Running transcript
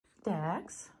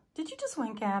Dex, did you just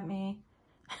wink at me?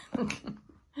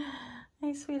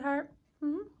 Hey, sweetheart.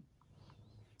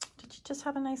 Did you just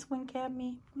have a nice wink at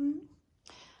me?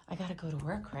 I gotta go to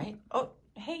work, right? Oh,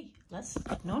 hey,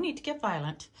 no need to get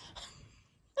violent.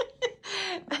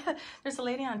 There's a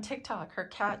lady on TikTok. Her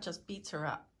cat just beats her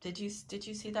up. Did you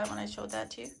see that when I showed that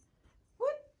to you?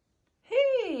 What?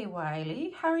 Hey,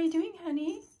 Wiley. How are you doing,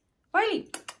 honey?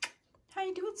 Wiley, how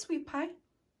you doing, sweet pie?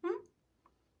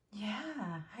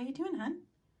 Yeah, how you doing, hon?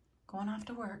 Going off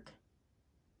to work.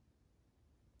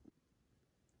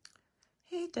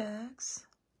 Hey, Dex.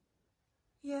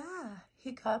 Yeah,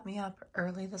 he got me up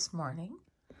early this morning.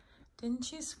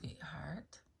 Didn't you,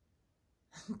 sweetheart?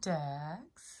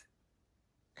 Dex,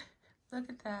 look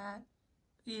at that.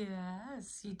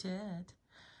 Yes, you did.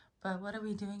 But what are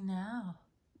we doing now?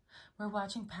 We're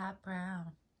watching Pat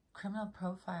Brown, Criminal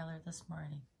Profiler, this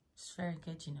morning. It's very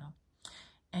good, you know.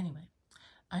 Anyway,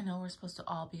 I know we're supposed to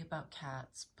all be about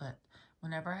cats, but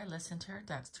whenever I listen to her,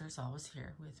 Dexter's always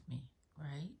here with me,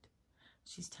 right?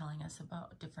 She's telling us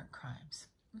about different crimes.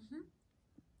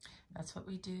 That's what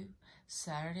we do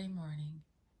Saturday morning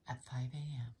at 5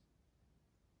 a.m.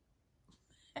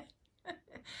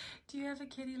 Do you have a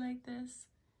kitty like this?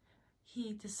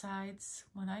 He decides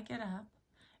when I get up,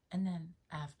 and then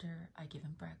after I give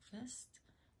him breakfast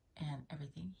and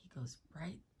everything, he goes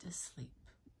right to sleep.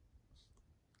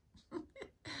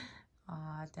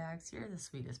 Aw, Dax, you're the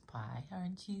sweetest pie,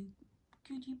 aren't you?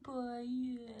 Goody boy,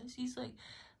 yes. He's like,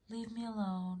 leave me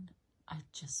alone. I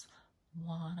just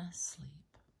want to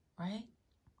sleep, right?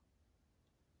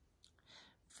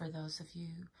 For those of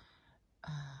you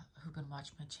who've been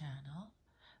watching my channel,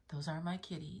 those are my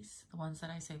kitties. The ones that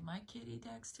I say, my kitty,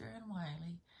 Dexter and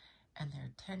Wiley, and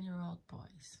they're 10-year-old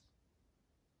boys.